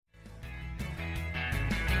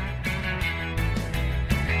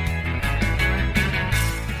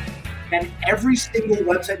And every single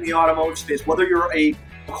website in the automotive space, whether you're a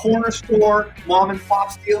corner store, mom and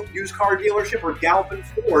pop used car dealership, or Galvin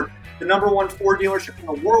Ford, the number one Ford dealership in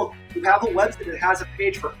the world, you have a website that has a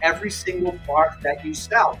page for every single product that you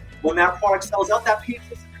sell. When that product sells out, that page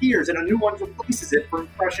disappears and a new one replaces it for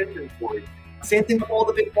fresh inventory. Same thing with all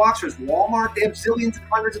the big boxers. Walmart, they have zillions and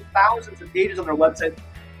hundreds of thousands of pages on their website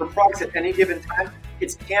for products at any given time.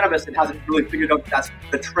 It's cannabis that hasn't really figured out that's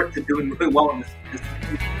the trick to doing really well in this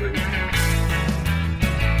industry.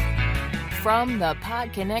 From the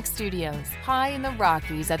Pod Connect Studios, high in the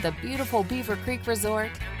Rockies at the beautiful Beaver Creek Resort,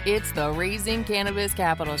 it's the Raising Cannabis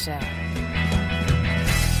Capital Show.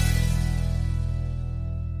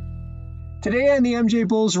 Today on the MJ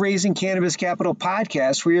Bulls Raising Cannabis Capital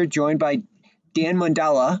podcast, we are joined by Dan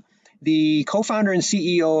Mondello, the co-founder and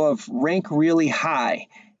CEO of Rank Really High.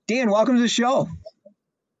 Dan, welcome to the show.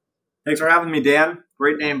 Thanks for having me, Dan.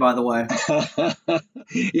 Great name, by the way.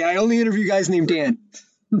 Yeah, I only interview guys named Dan.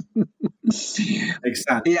 Makes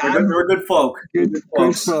sense. Yeah, they're good folk. Good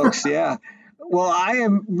folks, yeah. Well, I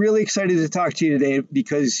am really excited to talk to you today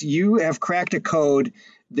because you have cracked a code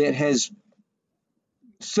that has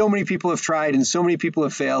so many people have tried and so many people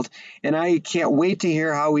have failed, and I can't wait to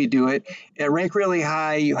hear how we do it. At Rank Really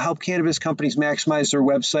High, you help cannabis companies maximize their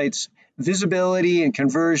websites' visibility and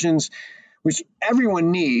conversions, which everyone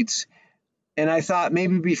needs. And I thought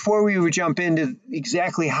maybe before we would jump into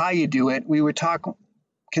exactly how you do it, we would talk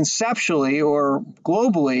conceptually or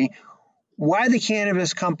globally why the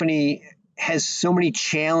cannabis company has so many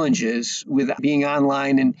challenges with being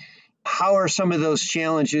online, and how are some of those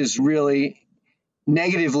challenges really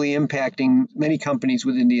negatively impacting many companies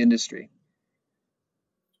within the industry.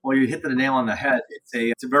 Well, you hit the nail on the head.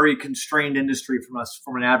 It's a very constrained industry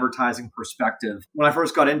from an advertising perspective. When I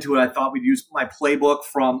first got into it, I thought we'd use my playbook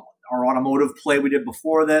from our automotive play we did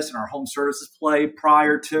before this and our home services play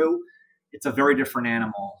prior to. It's a very different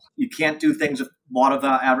animal. You can't do things with a lot of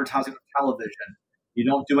advertising on television. You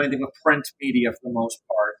don't do anything with print media for the most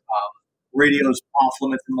part. Radio's off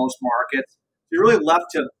limits in most markets. You're really left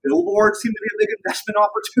to billboards. Seem to be a big investment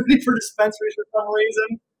opportunity for dispensaries for some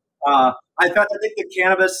reason. I think the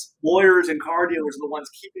cannabis lawyers and car dealers are the ones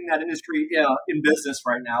keeping that industry in business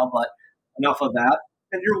right now, but enough of that.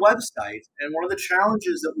 And your website. And one of the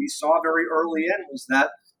challenges that we saw very early in was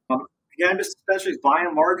that cannabis dispensaries, by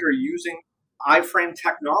and large, are using iframe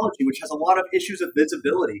technology, which has a lot of issues of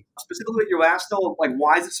visibility. Specifically, what you asked, though, like,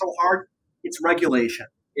 why is it so hard? It's regulation.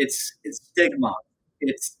 It's stigma.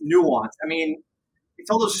 It's nuance. I mean, it's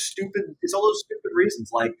all those stupid reasons.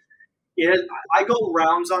 Like, I go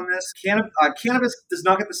rounds on this. Cannabis does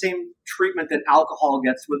not get the same treatment that alcohol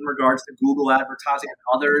gets with regards to Google advertising and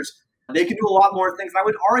others. They can do a lot more things. I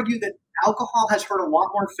would argue that alcohol has hurt a lot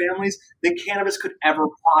more families than cannabis could ever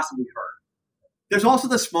possibly hurt. There's also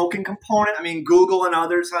the smoking component. I mean, Google and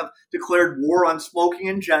others have declared war on smoking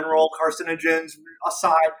in general, carcinogens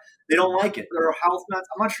aside. They don't like it. They're health nuts.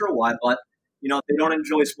 I'm not sure why, but they don't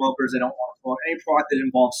enjoy smokers. They don't want to smoke any product that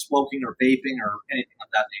involves smoking or vaping or anything of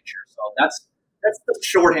that nature. So that's the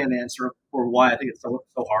shorthand answer for why I think it's so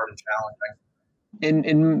hard and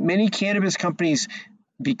challenging. And many cannabis companies,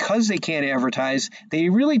 because they can't advertise, they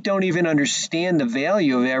really don't even understand the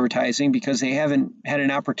value of advertising because they haven't had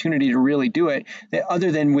an opportunity to really do it.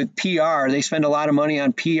 Other than with PR, they spend a lot of money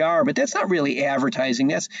on PR, but that's not really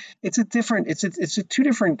advertising. It's two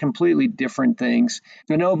different, completely different things.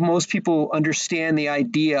 I know most people understand the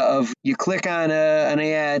idea of you click on an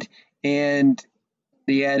ad and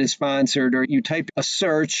the ad is sponsored, or you type a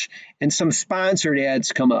search and some sponsored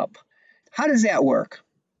ads come up. How does that work?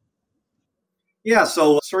 Yeah,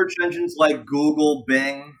 so search engines like Google,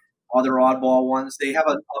 Bing, other oddball ones, they have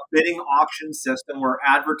a bidding auction system where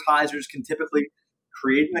advertisers can typically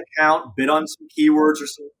create an account, bid on some keywords or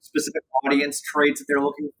some specific audience traits that they're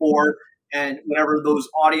looking for. And whenever those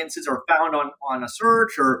audiences are found on a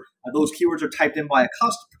search, or those keywords are typed in by a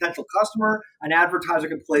potential customer, an advertiser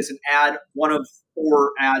can place an ad, one of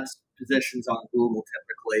 4 ads positions on Google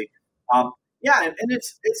typically. And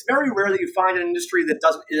it's very rare that you find an industry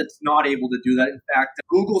it's not able to do that. In fact,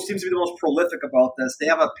 Google seems to be the most prolific about this. They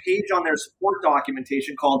have a page on their support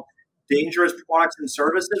documentation called Dangerous Products and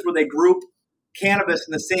Services, where they group cannabis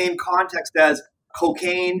in the same context as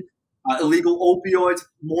cocaine, illegal opioids,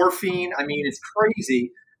 morphine. I mean, it's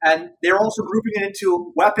crazy. And they're also grouping it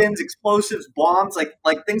into weapons, explosives, bombs,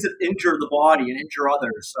 like things that injure the body and injure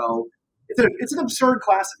others. So it's an absurd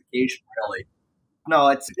classification, really. No,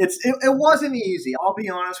 it wasn't easy. I'll be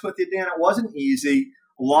honest with you, Dan. It wasn't easy.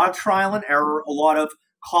 A lot of trial and error, a lot of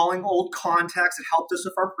calling old contacts. It helped us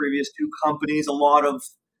with our previous 2 companies. A lot of,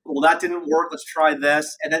 well, that didn't work. Let's try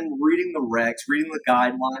this. And then reading the regs, reading the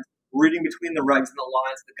guidelines. reading between the regs and the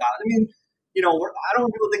lines of the guide. I mean, I don't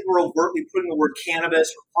want people to think we're overtly putting the word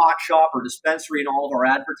cannabis or pot shop or dispensary in all of our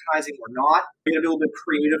advertising. We're not. We're going to be a little bit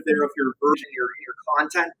creative there if you're version your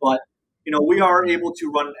content, but we are able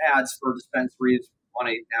to run ads for dispensaries on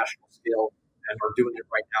a national scale, and we're doing it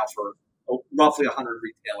right now for roughly 100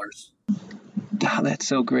 retailers. Oh, that's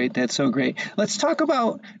so great. That's so great. Let's talk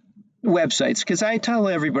about websites, because I tell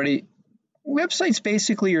everybody, website's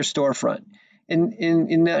basically your storefront. And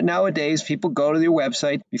nowadays, people go to their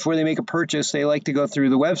website. Before they make a purchase, they like to go through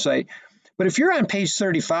the website. But if you're on page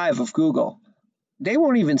 35 of Google, they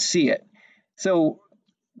won't even see it. So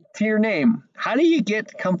to your name, how do you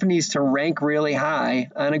get companies to rank really high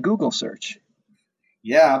on a Google search?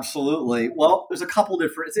 Yeah, absolutely. Well, there's a couple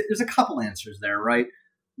answers there, right?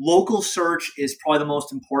 Local search is probably the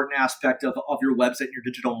most important aspect of your website and your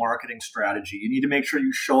digital marketing strategy. You need to make sure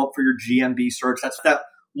you show up for your GMB search. That's that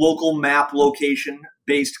local map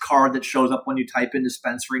location-based card that shows up when you type in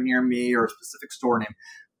dispensary near me or a specific store name.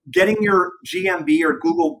 Getting your GMB or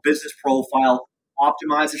Google business profile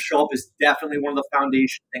optimized to show up is definitely one of the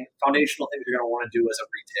foundational things you're going to want to do as a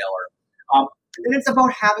retailer. And then it's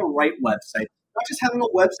about having the right website. Not just having a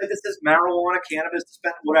website that says marijuana, cannabis,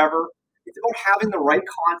 whatever. It's about having the right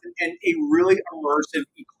content and a really immersive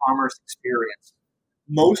e-commerce experience.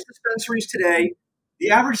 Most dispensaries today, the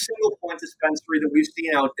average single point dispensary that we've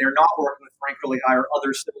seen out there, not working with Frank Really High or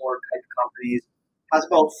other similar type companies, has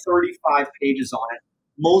about 35 pages on it.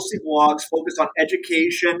 Mostly blogs focused on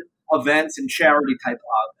education, events, and charity type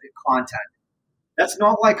content. That's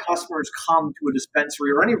not why customers come to a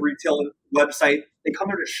dispensary or any retail website. They come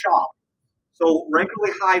there to shop. So Rank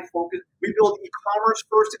Really High focus. We build e-commerce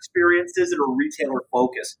first experiences that are retailer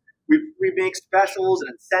focused. We make specials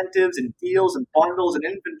and incentives and deals and bundles and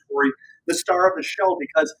inventory the star of the show,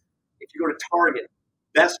 because if you go to Target,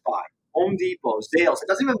 Best Buy, Home Depot, Zales, it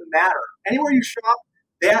doesn't even matter. Anywhere you shop,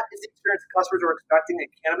 that is the experience customers are expecting, and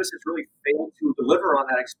cannabis has really failed to deliver on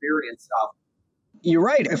that experience. You're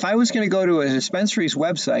right. If I was going to go to a dispensary's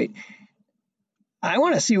website, I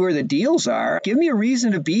want to see where the deals are. Give me a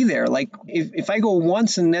reason to be there. Like if I go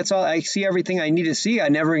once and that's all, I see everything I need to see, I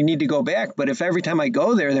never need to go back. But if every time I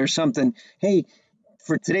go there, there's something, hey,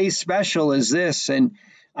 for today's special is this. And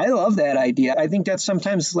I love that idea. I think that's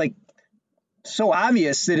sometimes like so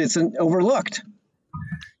obvious that it's overlooked.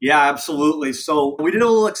 Yeah, absolutely. So we did a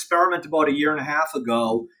little experiment about a year and a half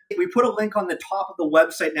ago. We put a link on the top of the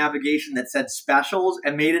website navigation that said specials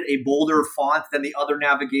and made it a bolder font than the other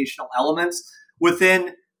navigational elements.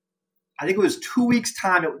 Within, I think it was 2 weeks'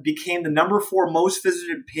 time, it became the number 4 most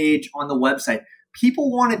visited page on the website. People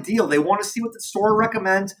want a deal. They want to see what the store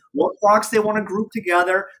recommends, what products they want to group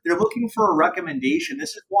together. They're looking for a recommendation.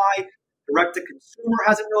 This is why direct-to-consumer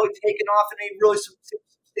hasn't really taken off in a really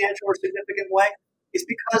substantial or significant way. It's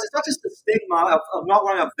because it's not just the stigma of not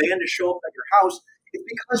wanting a van to show up at your house. It's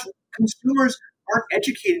because consumers aren't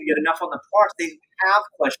educated yet enough on the products. They have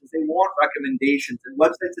questions. They want recommendations. And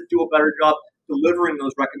websites that do a better job delivering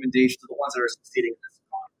those recommendations are the ones that are succeeding in this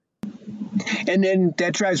economy. And then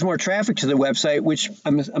that drives more traffic to the website, which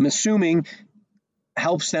I'm assuming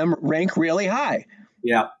helps them rank really high.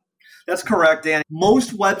 Yeah, that's correct, Dan.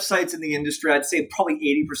 Most websites in the industry, I'd say probably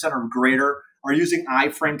 80% or greater, are using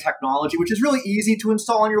iframe technology, which is really easy to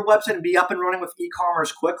install on your website and be up and running with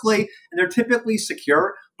e-commerce quickly. And they're typically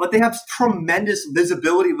secure, but they have tremendous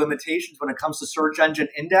visibility limitations when it comes to search engine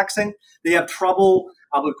indexing. They have trouble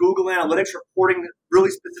with Google Analytics reporting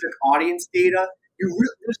really specific audience data.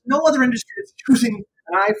 There's no other industry that's using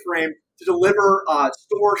an iframe to deliver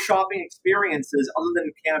store shopping experiences other than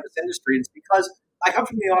the cannabis industry. It's because I come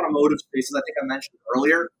from the automotive space, as I think I mentioned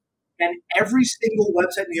earlier. And every single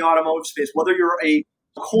website in the automotive space, whether you're a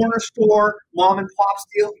corner store, mom and pop's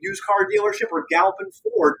used car dealership, or Galpin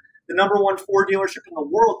Ford, the number 1 Ford dealership in the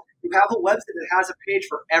world, you have a website that has a page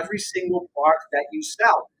for every single product that you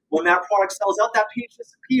sell. When that product sells out, that page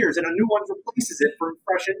disappears and a new one replaces it for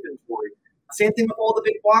fresh inventory. Same thing with all the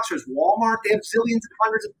big boxers. Walmart, they have zillions and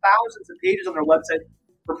hundreds of thousands of pages on their website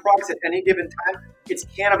for products at any given time. It's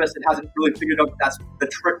cannabis that hasn't really figured out that's the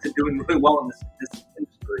trick to doing really well in this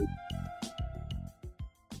industry.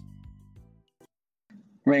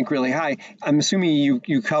 Rank really high. I'm assuming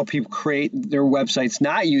you help people create their websites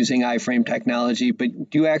not using iframe technology, but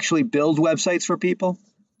do you actually build websites for people?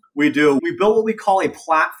 We do. We built what we call a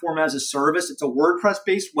platform as a service. It's a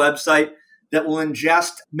WordPress-based website that will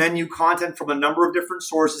ingest menu content from a number of different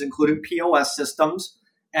sources, including POS systems,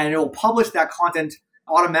 and it will publish that content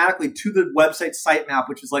automatically to the website sitemap,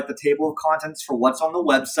 which is like the table of contents for what's on the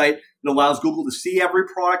website. It allows Google to see every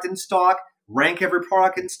product in stock, rank every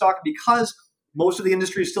product in stock. Because most of the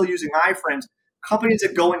industry is still using iframes, companies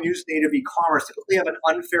that go and use native e-commerce typically have an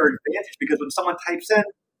unfair advantage because when someone types in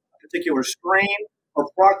a particular strain or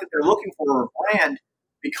product that they're looking for or a brand,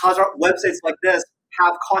 because our websites like this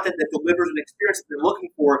have content that delivers an experience that they're looking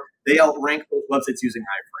for, they outrank those websites using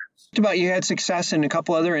iframes. About you had success in a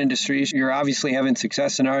couple other industries. You're obviously having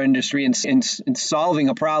success in our industry in solving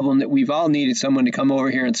a problem that we've all needed someone to come over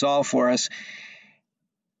here and solve for us.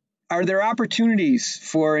 Are there opportunities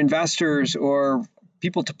for investors or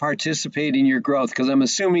people to participate in your growth? Because I'm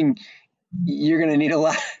assuming you're going to need a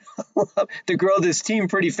lot to grow this team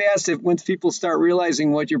pretty fast once people start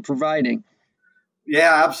realizing what you're providing.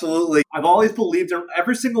 Yeah, absolutely. I've always believed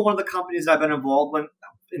every single one of the companies I've been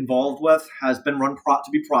involved with has been run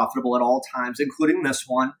to be profitable at all times, including this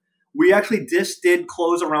one. We actually just did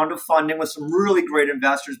close a round of funding with some really great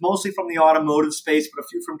investors, mostly from the automotive space, but a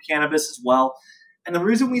few from cannabis as well. And the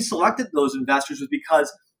reason we selected those investors was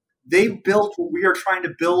because they built what we are trying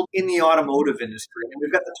to build in the automotive industry. And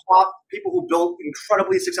we've got the top people who built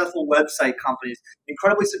incredibly successful website companies,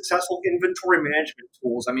 incredibly successful inventory management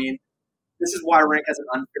tools. I mean, this is why Rank has an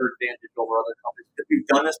unfair advantage over other companies, because we've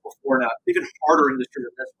done this before now. Even harder industry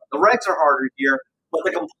than this one. The regs are harder here, but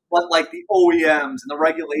the OEMs and the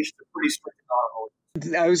regulations are pretty strict in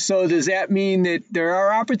automotive. So does that mean that there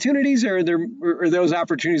are opportunities, or those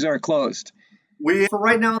opportunities are closed? For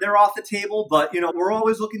right now, they're off the table, but we're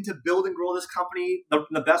always looking to build and grow this company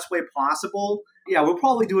the best way possible. Yeah, we'll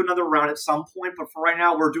probably do another round at some point, but for right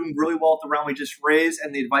now, we're doing really well at the round we just raised,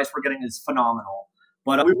 and the advice we're getting is phenomenal.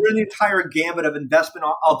 But we run the entire gamut of investment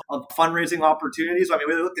of fundraising opportunities. I mean,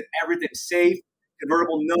 we looked at everything: safe,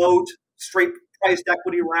 convertible note, straight priced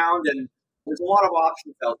equity round, and there's a lot of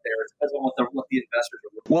options out there. It depends on what the investors are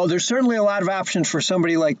looking for. Well, there's certainly a lot of options for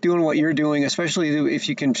somebody like doing what you're doing, especially if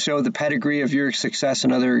you can show the pedigree of your success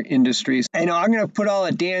in other industries. I know I'm going to put all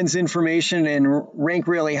of Dan's information and Rank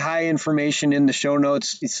Really High information in the show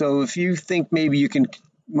notes. So if you think maybe you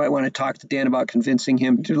might want to talk to Dan about convincing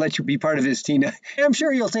him to let you be part of his team. I'm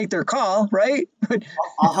sure you'll take their call, right?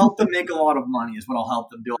 I'll help them make a lot of money is what I'll help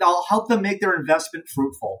them do. I'll help them make their investment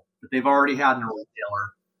fruitful that they've already had in a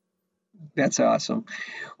retailer. That's awesome.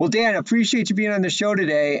 Well, Dan, I appreciate you being on the show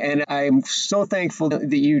today, and I'm so thankful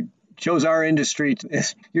that you chose our industry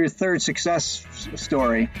as your third success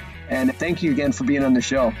story. And thank you again for being on the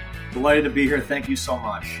show. Delighted to be here. Thank you so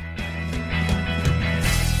much.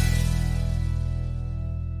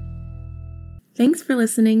 Thanks for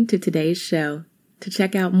listening to today's show. To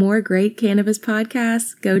check out more great cannabis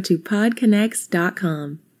podcasts, go to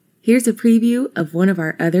podconnects.com. Here's a preview of one of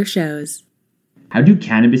our other shows. How do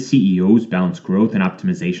cannabis CEOs balance growth and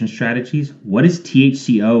optimization strategies? What is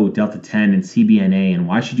THCO, Delta-10, and CBNA, and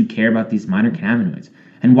why should you care about these minor cannabinoids?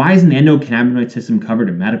 And why isn't the endocannabinoid system covered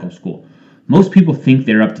in medical school? Most people think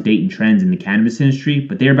they're up to date in trends in the cannabis industry,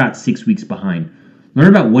 but they're about 6 weeks behind. Learn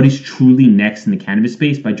about what is truly next in the cannabis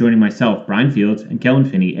space by joining myself, Brian Fields, and Kellen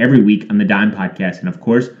Finney every week on the Dime Podcast and, of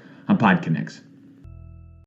course, on PodConnects.